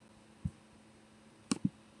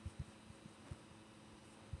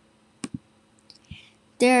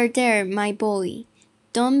There, my boy.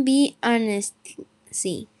 Don't be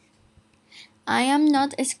uneasy. I am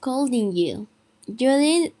not scolding you. You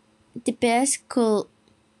did the best could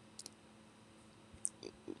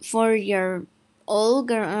for your old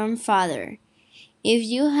grandfather. If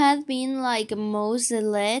you had been like most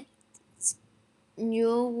lads,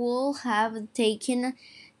 you would have taken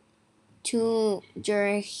to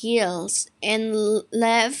your heels and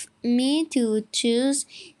left me to choose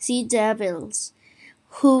sea devils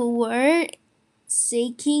who were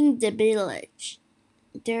seeking the village.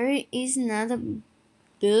 There is not a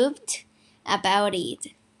doubt about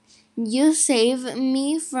it. You saved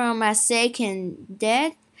me from a second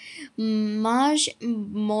death much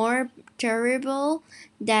more terrible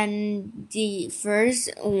than the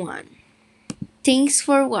first one. Thanks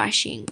for watching.